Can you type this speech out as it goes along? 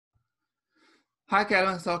Hi,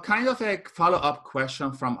 Kelvin. So kind of a follow-up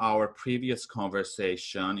question from our previous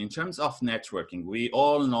conversation. In terms of networking, we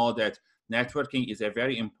all know that networking is a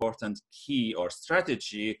very important key or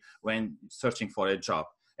strategy when searching for a job.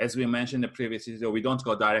 As we mentioned in the previous video, we don't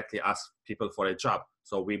go directly ask people for a job.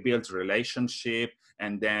 So we build relationship,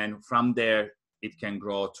 and then from there, it can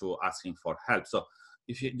grow to asking for help. So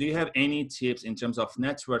do you have any tips in terms of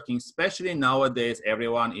networking, especially nowadays,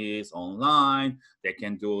 everyone is online, they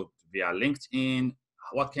can do via LinkedIn.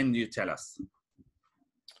 What can you tell us?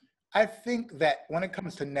 I think that when it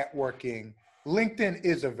comes to networking, LinkedIn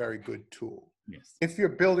is a very good tool. Yes. If you're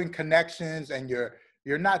building connections and you're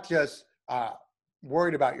not just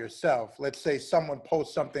worried about yourself. Let's say someone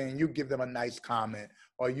posts something and you give them a nice comment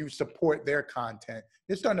or you support their content.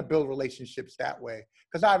 You're starting to build relationships that way.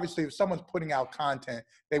 Because obviously if someone's putting out content,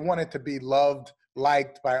 they want it to be loved,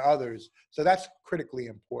 liked by others. So that's critically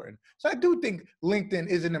important. So I do think LinkedIn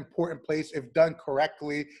is an important place if done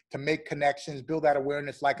correctly to make connections, build that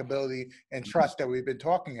awareness, likability, and trust that we've been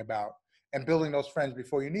talking about, and building those friends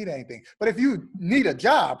before you need anything. But if you need a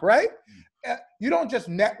job, right? You don't just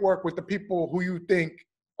network with the people who you think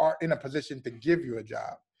are in a position to give you a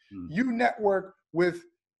job. You network with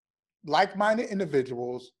like-minded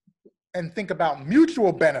individuals and think about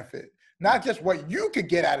mutual benefit, not just what you could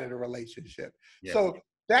get out of the relationship. Yes. So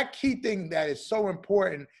that key thing that is so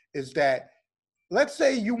important is that, let's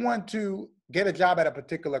say you want to get a job at a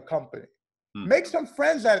particular company. Make some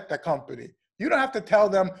friends at the company. You don't have to tell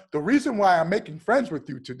them the reason why I'm making friends with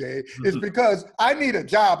you today is because I need a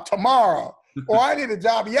job tomorrow or I need a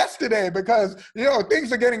job yesterday because, you know,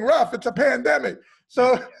 things are getting rough. It's a pandemic.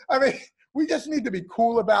 So, I mean, we just need to be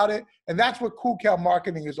cool about it. And that's what Cool Cal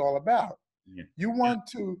marketing is all about. Yeah. You want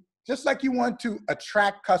to, just like you want to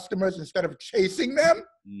attract customers instead of chasing them,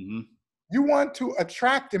 you want to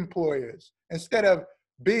attract employers instead of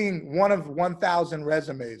being one of 1,000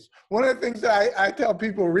 resumes. One of the things that I tell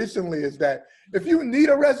people recently is that if you need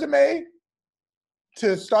a resume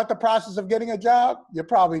to start the process of getting a job, you're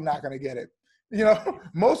probably not going to get it. You know,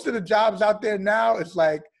 most of the jobs out there now, it's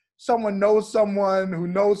like someone knows someone who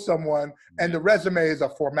knows someone, and the resume is a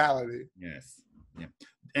formality. Yes. Yeah.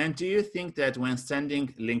 And do you think that when sending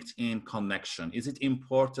LinkedIn connection, is it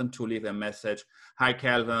important to leave a message? Hi,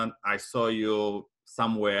 Kelvin, I saw you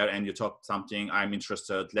somewhere and you talked something, I'm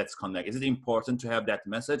interested, let's connect. Is it important to have that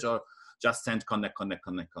message or just send connect?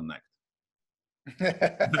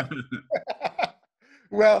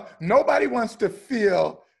 Well, nobody wants to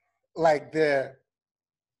feel like they're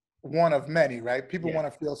one of many, right? People want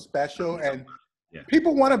to feel special and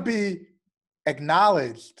people want to be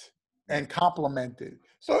acknowledged and complimented.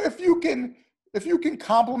 So if you can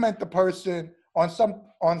compliment the person on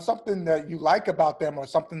something that you like about them or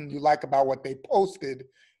something you like about what they posted,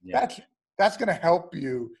 that's going to help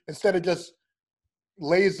you instead of just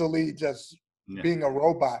lazily just being a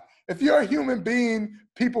robot. If you're a human being,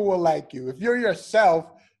 people will like you. If you're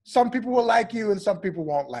yourself, some people will like you and some people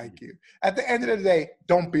won't like you. At the end of the day,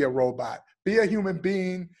 don't be a robot. Be a human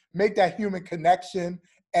being, make that human connection,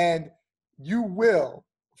 and you will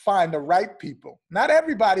find the right people. Not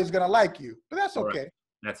everybody is going to like you, but that's okay.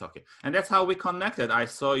 That's okay. And that's how we connected. I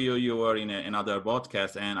saw you were in another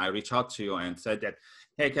podcast and I reached out to you and said that,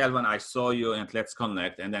 hey, Kelvin, I saw you and let's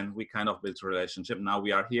connect. And then we kind of built a relationship. Now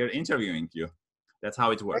we are here interviewing you. That's how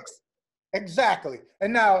it works. Exactly.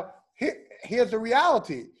 And now here's the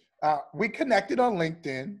reality. We connected on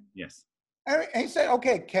LinkedIn. Yes. And he said,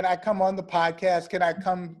 okay, can I come on the podcast? Can I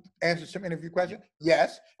come answer some interview questions?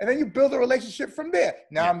 Yes. And then you build a relationship from there.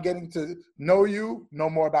 Now I'm getting to know you, know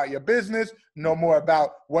more about your business, know more about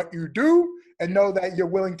what you do, and know that you're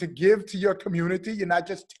willing to give to your community. You're not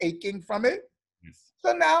just taking from it. Yes.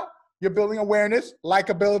 So now you're building awareness,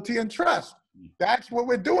 likability, and trust. That's what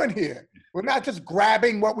we're doing here. We're not just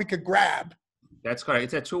grabbing what we could grab. That's correct.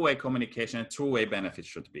 It's a two-way communication, two-way benefit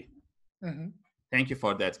should be. Thank you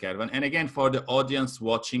for that, Kelvin. And again, for the audience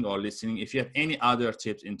watching or listening, if you have any other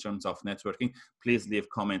tips in terms of networking, please leave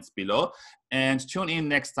comments below and tune in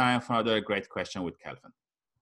next time for another great question with Kelvin.